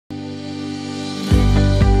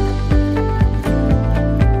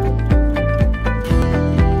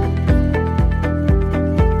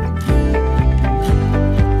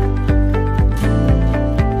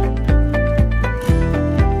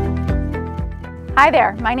Hi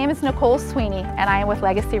there, my name is Nicole Sweeney and I am with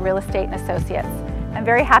Legacy Real Estate and Associates. I'm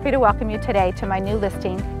very happy to welcome you today to my new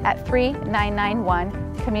listing at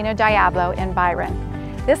 3991 Camino Diablo in Byron.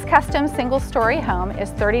 This custom single-story home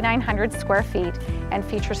is 3,900 square feet and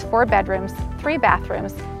features 4 bedrooms, 3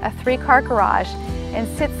 bathrooms, a 3-car garage, and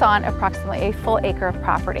sits on approximately a full acre of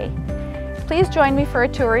property. Please join me for a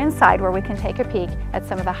tour inside where we can take a peek at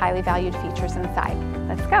some of the highly valued features inside.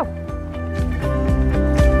 Let's go.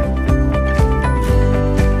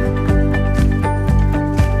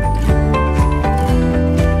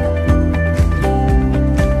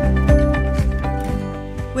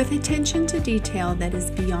 With attention to detail that is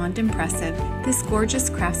beyond impressive, this gorgeous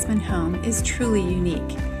craftsman home is truly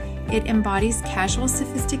unique. It embodies casual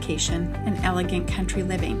sophistication and elegant country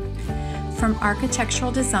living. From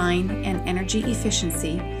architectural design and energy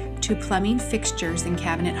efficiency to plumbing fixtures and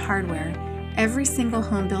cabinet hardware, every single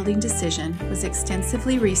home building decision was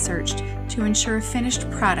extensively researched to ensure a finished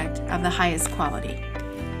product of the highest quality.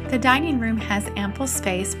 The dining room has ample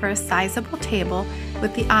space for a sizable table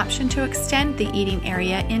with the option to extend the eating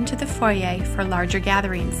area into the foyer for larger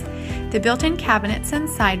gatherings. The built-in cabinets and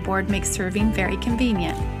sideboard make serving very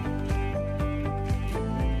convenient.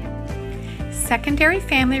 Secondary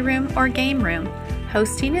family room or game room.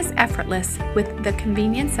 Hosting is effortless with the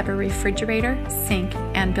convenience of a refrigerator, sink,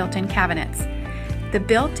 and built-in cabinets. The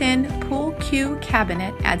built-in pool cue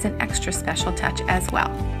cabinet adds an extra special touch as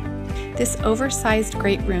well. This oversized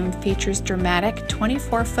great room features dramatic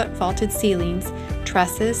 24-foot vaulted ceilings,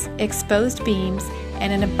 trusses, exposed beams,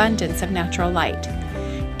 and an abundance of natural light.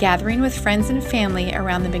 Gathering with friends and family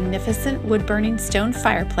around the magnificent wood-burning stone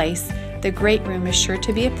fireplace, the great room is sure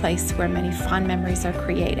to be a place where many fond memories are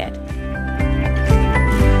created.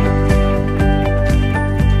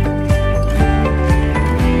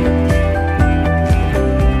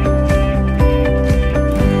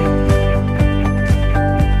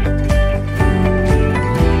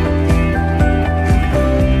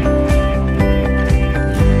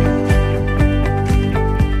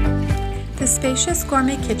 The spacious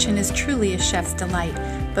gourmet kitchen is truly a chef's delight,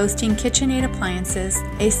 boasting KitchenAid appliances,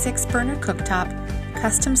 a 6-burner cooktop,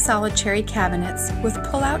 custom solid cherry cabinets with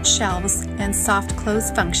pull-out shelves and soft close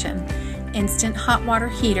function, instant hot water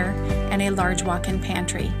heater, and a large walk-in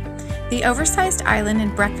pantry. The oversized island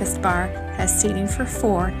and breakfast bar has seating for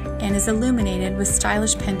 4 and is illuminated with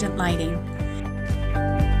stylish pendant lighting.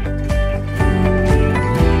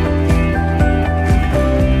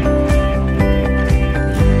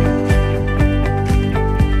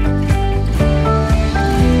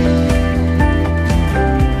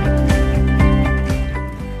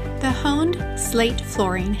 Slate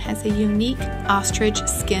flooring has a unique ostrich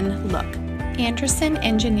skin look. Anderson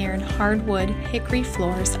engineered hardwood hickory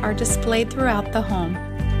floors are displayed throughout the home.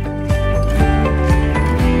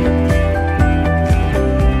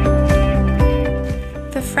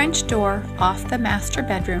 The French door off the master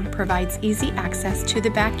bedroom provides easy access to the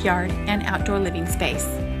backyard and outdoor living space.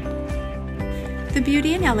 The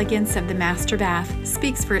beauty and elegance of the master bath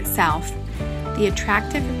speaks for itself. The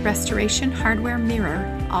attractive restoration hardware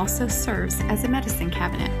mirror also serves as a medicine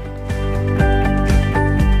cabinet.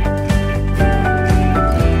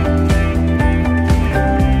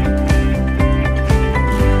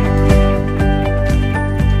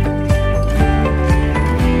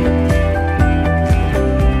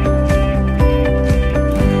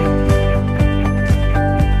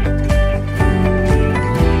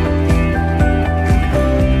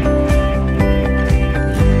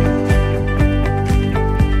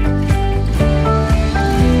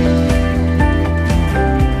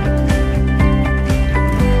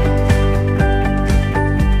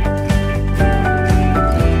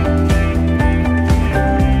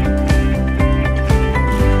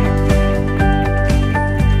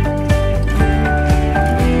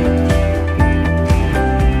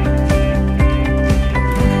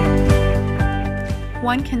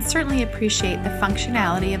 One can certainly appreciate the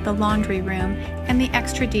functionality of the laundry room and the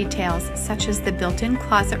extra details such as the built-in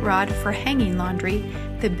closet rod for hanging laundry,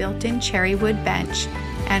 the built-in cherry wood bench,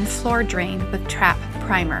 and floor drain with trap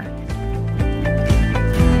primer.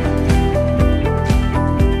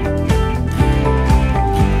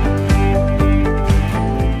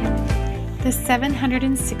 The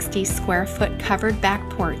 760 square foot covered back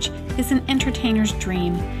porch is an entertainer's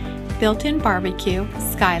dream. Built-in barbecue,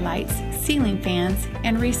 skylights, ceiling fans,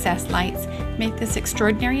 and recessed lights make this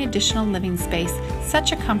extraordinary additional living space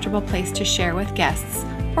such a comfortable place to share with guests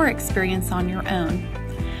or experience on your own.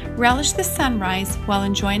 Relish the sunrise while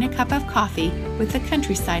enjoying a cup of coffee with the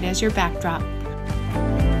countryside as your backdrop.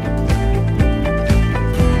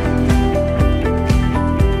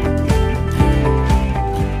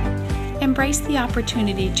 embrace the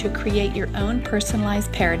opportunity to create your own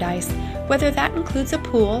personalized paradise, whether that includes a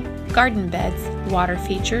pool, garden beds, water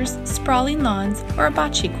features, sprawling lawns, or a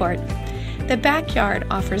bocce court. The backyard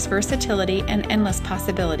offers versatility and endless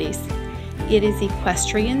possibilities. It is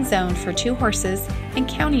equestrian zoned for 2 horses and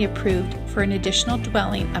county approved for an additional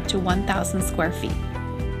dwelling up to 1,000 square feet.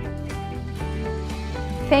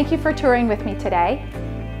 Thank you for touring with me today.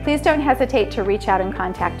 Please don't hesitate to reach out and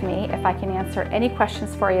contact me if I can answer any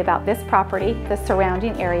questions for you about this property, the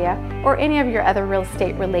surrounding area, or any of your other real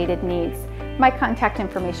estate related needs. My contact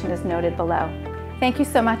information is noted below. Thank you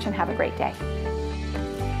so much and have a great day.